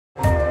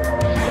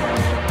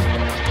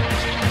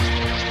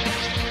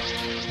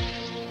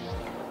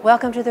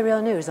Welcome to The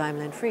Real News. I'm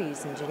Lynn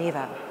Fries in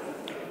Geneva.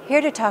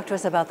 Here to talk to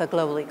us about the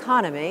global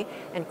economy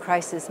and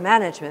crisis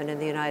management in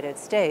the United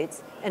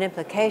States and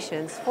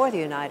implications for the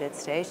United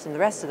States and the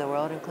rest of the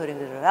world, including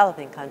the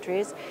developing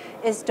countries,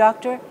 is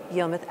Dr.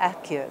 Yilmaz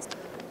Akyüz.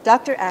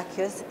 Dr.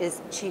 Akyüz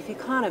is chief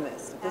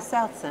economist at the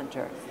South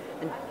Center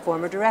and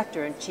former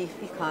director and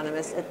chief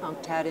economist at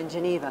Uncharted in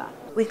Geneva.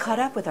 We caught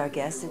up with our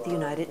guest at the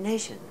United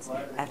Nations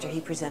after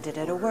he presented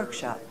at a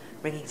workshop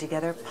bringing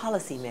together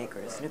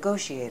policymakers,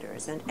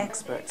 negotiators, and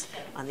experts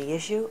on the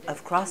issue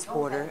of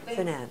cross-border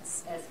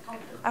finance.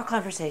 Our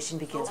conversation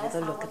begins with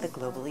a look at the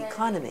global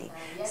economy,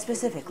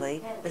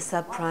 specifically the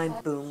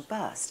subprime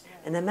boom-bust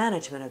and the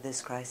management of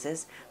this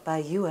crisis by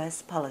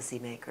U.S.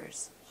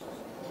 policymakers.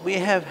 We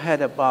have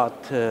had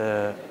about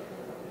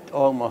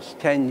almost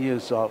 10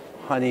 years of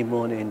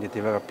honeymoon in the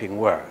developing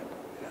world,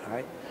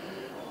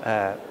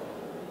 right?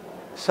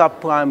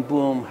 Subprime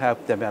boom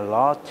helped them a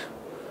lot.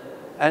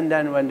 And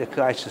then when the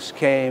crisis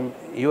came,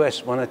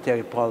 U.S.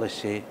 monetary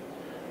policy,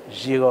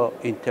 zero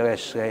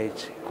interest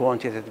rates,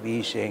 quantitative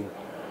easing,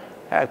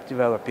 helped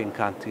developing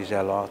countries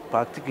a lot,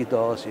 particularly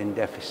those in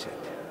deficit.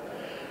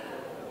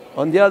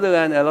 On the other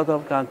hand, a lot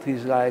of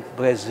countries like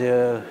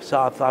Brazil,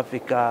 South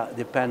Africa,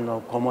 depending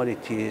on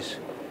commodities,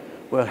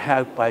 were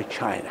helped by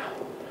China.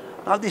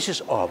 Now this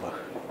is over,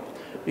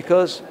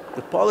 because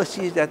the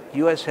policies that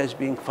U.S. has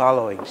been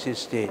following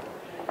since the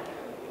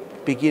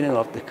beginning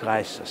of the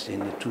crisis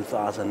in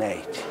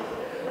 2008,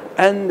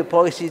 and the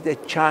policies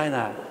that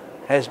China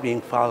has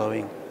been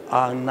following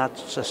are not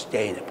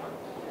sustainable.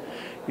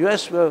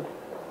 U.S. will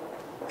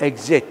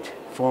exit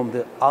from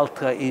the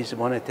ultra-easy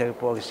monetary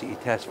policy it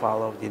has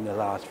followed in the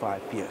last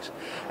 5 years.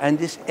 And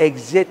this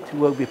exit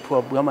will be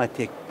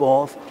problematic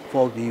both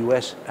for the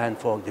U.S. and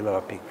for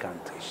developing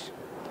countries.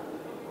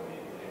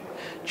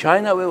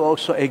 China will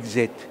also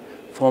exit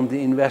from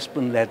the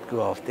investment-led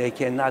growth. They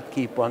cannot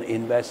keep on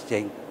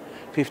investing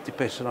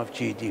 50% of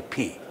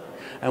GDP.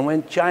 And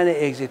when China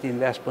exits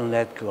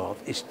investment-led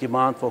growth, its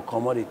demand for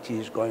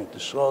commodities is going to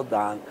slow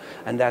down,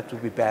 and that will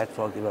be bad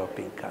for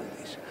developing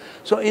countries.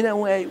 So in a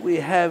way, we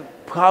have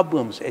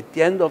problems at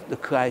the end of the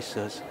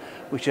crisis,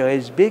 which are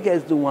as big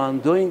as the one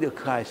during the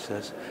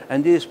crisis,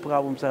 and these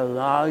problems are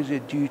largely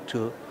due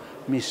to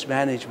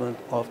mismanagement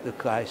of the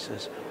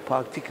crisis,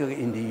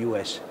 particularly in the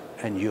US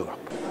and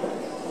Europe.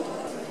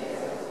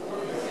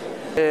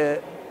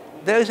 There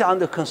is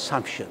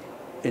underconsumption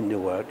in the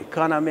world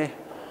economy,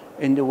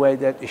 in the way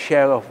that the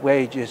share of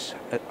wages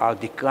are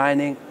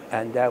declining,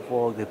 and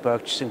therefore the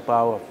purchasing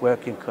power of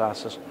working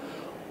classes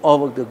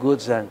over the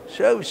goods and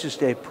services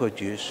they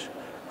produce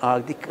are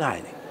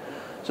declining.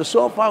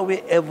 So far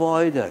we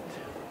avoided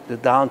the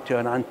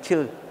downturn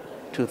until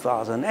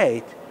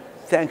 2008,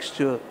 thanks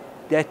to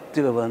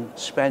debt-driven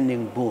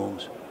spending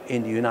booms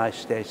in the United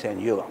States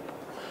and Europe.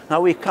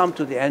 Now we come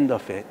to the end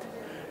of it,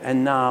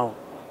 and now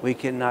we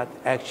cannot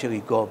actually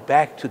go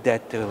back to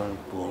debt-driven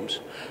booms.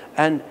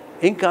 And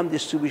income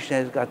distribution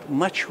has got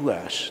much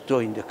worse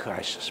during the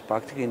crisis,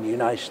 particularly in the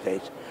United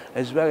States,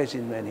 as well as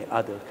in many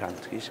other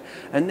countries.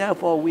 And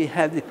therefore, we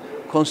have the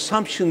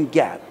consumption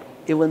gap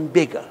even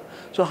bigger.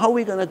 So how are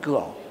we going to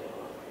grow?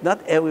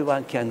 Not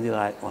everyone can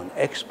rely on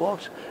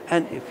exports.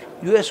 And if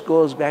U.S.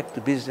 goes back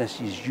to business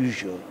as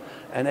usual,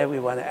 and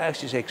everyone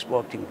else is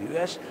exporting to the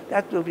U.S.,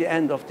 that will be the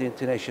end of the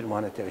international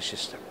monetary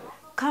system.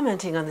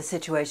 Commenting on the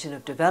situation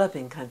of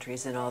developing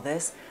countries in all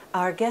this,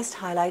 our guest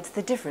highlights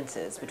the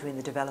differences between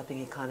the developing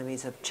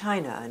economies of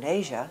China and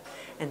Asia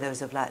and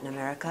those of Latin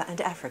America and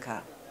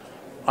Africa.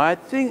 I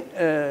think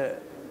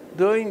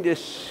during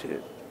this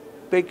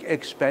big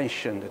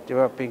expansion that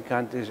developing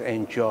countries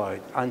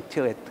enjoyed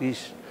until at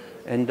least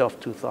end of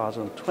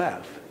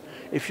 2012,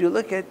 if you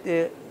look at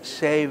the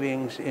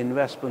savings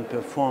investment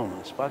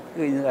performance,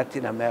 particularly in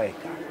Latin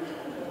America,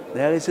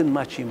 there isn't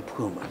much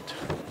improvement.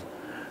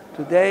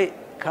 Today,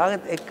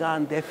 current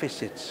account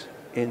deficits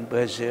in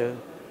Brazil,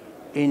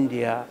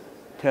 India,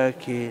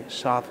 Turkey,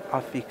 South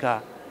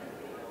Africa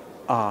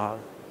are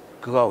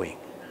growing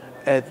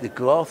as the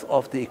growth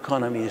of the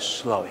economy is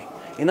slowing.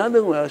 In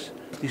other words,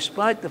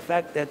 despite the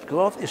fact that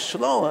growth is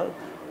slower,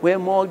 we're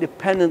more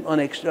dependent on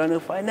external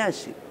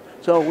financing.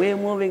 So we're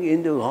moving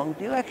in the wrong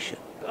direction.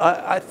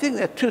 I think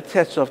there are two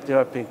sets of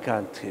developing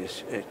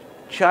countries.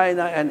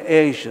 China and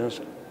Asians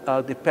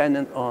are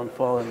dependent on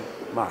foreign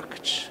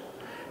markets.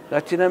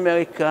 Latin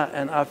America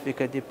and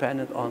Africa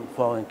dependent on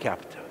foreign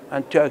capital,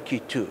 and Turkey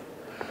too.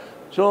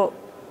 So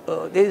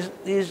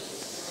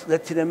these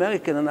Latin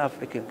American and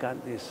African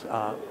countries,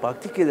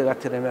 particularly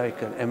Latin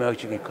American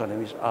emerging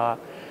economies, are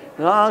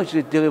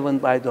largely driven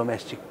by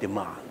domestic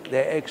demand.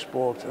 Their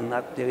exports are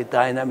not very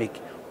dynamic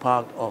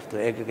part of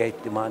the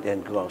aggregate demand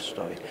and growth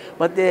story.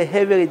 But they're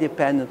heavily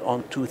dependent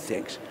on two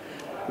things,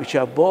 which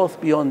are both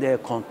beyond their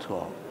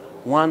control.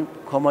 One,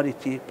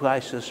 commodity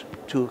prices,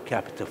 two,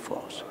 capital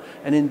flows.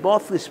 And in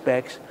both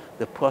respects,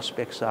 the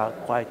prospects are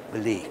quite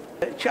bleak.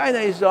 China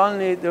is the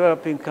only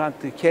developing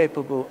country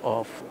capable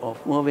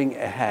of moving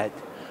ahead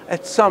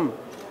at some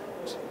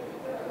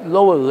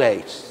lower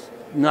rates,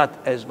 not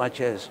as much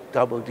as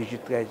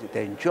double-digit rates it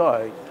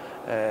enjoyed,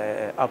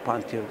 up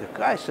until the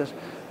crisis,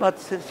 but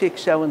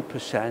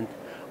 6–7%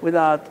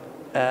 without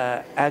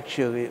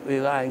actually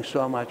relying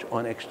so much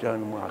on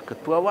external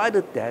market,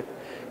 provided that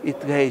it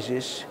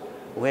raises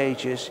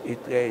wages, it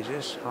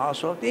raises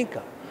household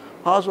income.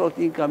 Household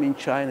income in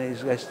China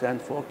is less than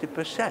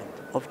 40%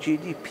 of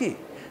GDP.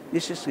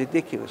 This is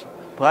ridiculous.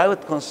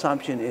 Private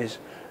consumption is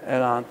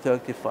around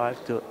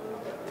 35 to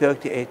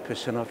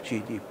 38% of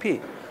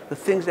GDP. The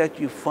things that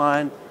you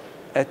find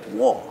at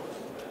war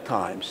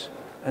times.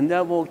 And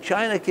therefore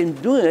China can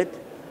do it,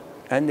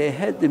 and they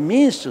had the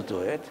means to do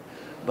it,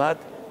 but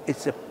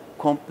it's a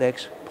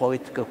complex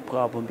political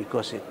problem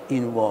because it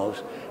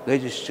involves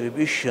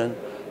redistribution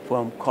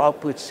from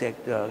corporate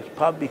sector,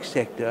 public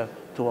sector,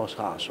 towards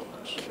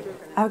households.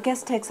 Our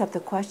guest takes up the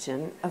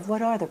question of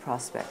what are the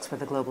prospects for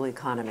the global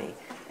economy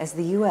as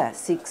the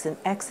U.S. seeks an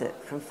exit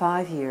from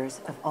 5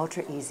 years of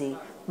ultra-easy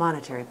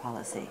monetary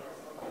policy.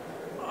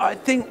 I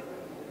think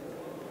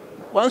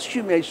once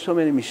you make so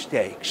many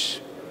mistakes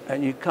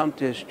and you come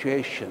to a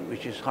situation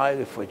which is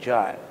highly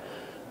fragile,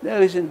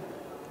 there isn't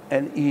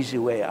an easy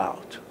way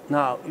out.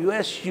 Now,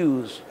 U.S.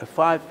 used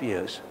 5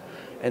 years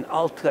an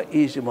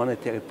ultra-easy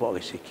monetary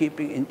policy,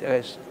 keeping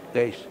interest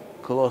rates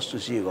close to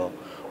zero,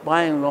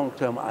 buying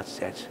long-term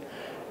assets,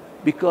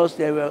 because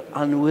they were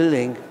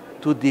unwilling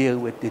to deal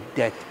with the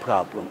debt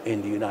problem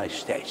in the United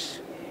States,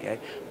 okay?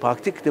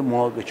 Particularly the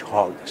mortgage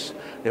holders.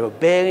 They were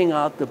bailing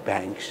out the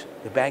banks,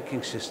 the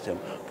banking system,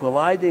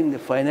 providing the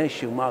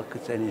financial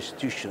markets and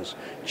institutions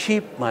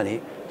cheap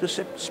money to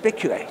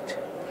speculate.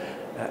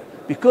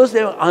 Because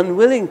they were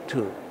unwilling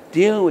to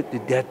deal with the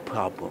debt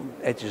problem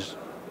at its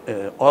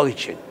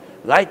origin,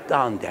 write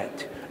down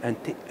debt and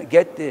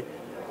get the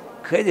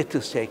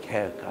creditors take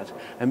haircuts,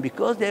 and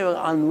because they were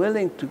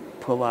unwilling to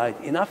provide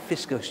enough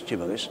fiscal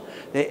stimulus,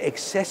 they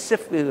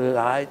excessively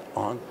relied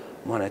on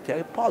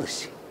monetary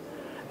policy.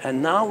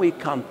 And now we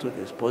come to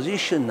this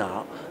position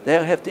now,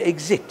 they have to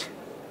exit.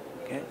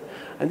 Okay?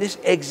 And this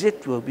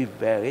exit will be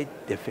very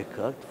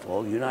difficult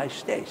for the United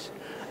States.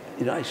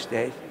 United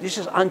States, this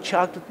is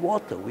uncharted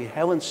water. We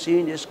haven't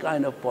seen this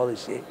kind of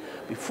policy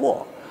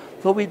before.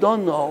 So we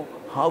don't know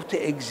how to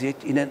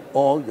exit in an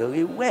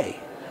orderly way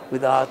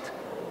without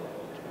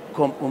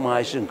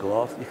compromising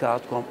growth,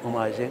 without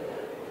compromising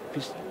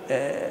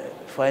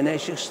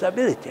financial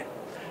stability.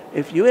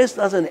 If U.S.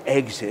 doesn't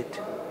exit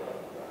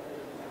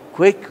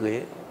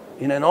quickly,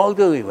 in an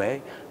orderly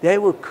way, they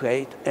will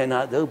create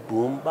another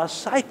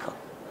boom-bust cycle.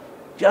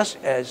 Just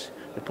as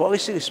the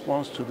policy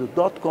response to the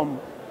dot-com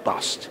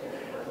bust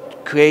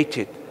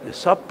created the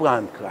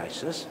subprime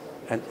crisis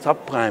and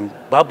subprime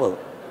bubble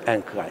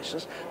and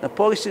crisis, the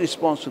policy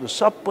response to the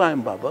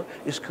subprime bubble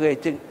is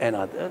creating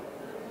another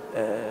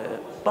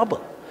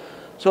bubble.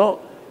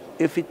 So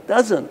if it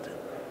doesn't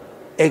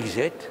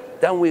exit,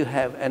 then we'll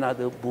have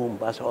another boom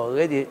bust.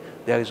 Already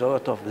there is a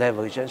lot of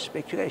leverage and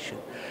speculation.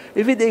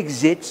 If it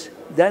exits,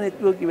 then it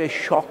will give a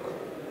shock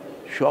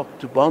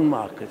to bond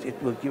markets,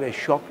 it will give a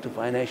shock to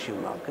financial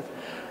markets,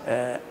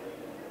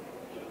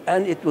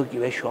 and it will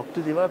give a shock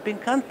to developing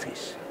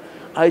countries.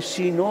 I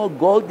see no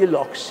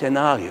Goldilocks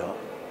scenario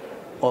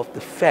of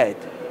the Fed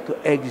to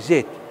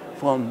exit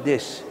from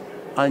this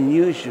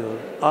unusual,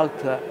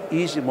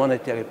 ultra-easy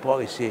monetary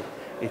policy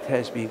it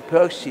has been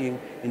pursuing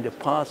in the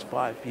past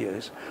 5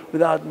 years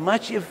without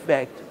much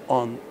effect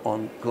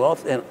on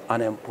growth and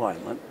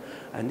unemployment.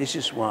 And this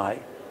is why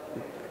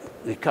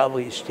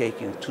recovery is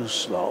taking too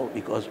slow,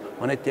 because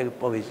monetary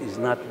policy is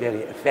not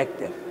very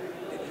effective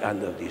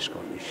under these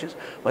conditions.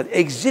 But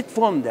exit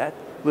from that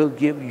will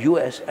give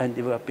U.S. and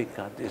developing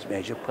countries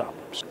major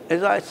problems.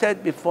 As I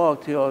said before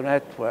to your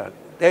network,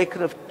 they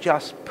could have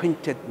just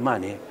printed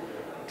money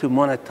to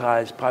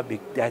monetize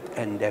public debt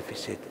and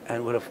deficit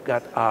and would have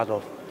got out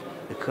of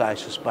the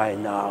crisis by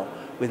now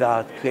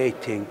without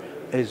creating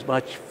as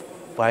much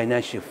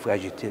financial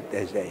fragility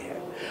as they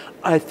have.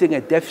 I think a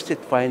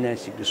deficit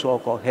financing, the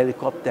so-called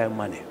helicopter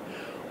money,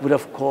 would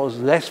have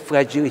caused less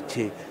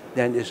fragility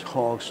than this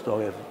whole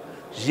story of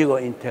zero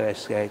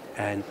interest rate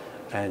and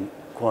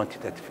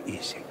quantitative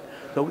easing.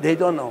 So they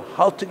don't know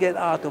how to get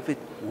out of it,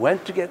 when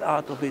to get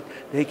out of it.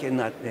 They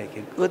cannot make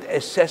a good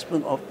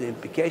assessment of the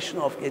implication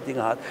of getting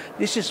out.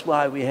 This is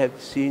why we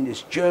have seen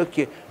this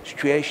jerky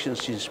situation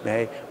since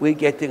May. We're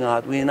getting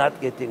out, we're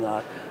not getting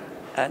out.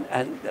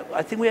 And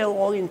I think we are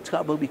all in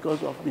trouble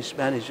because of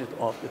mismanagement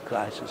of the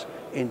crisis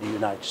in the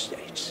United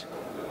States.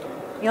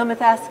 Yilmaz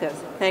Akyüz,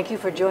 thank you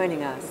for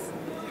joining us.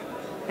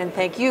 And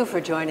thank you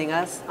for joining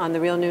us on the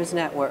Real News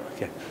Network.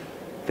 Okay.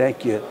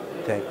 Thank you.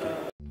 Thank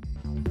you.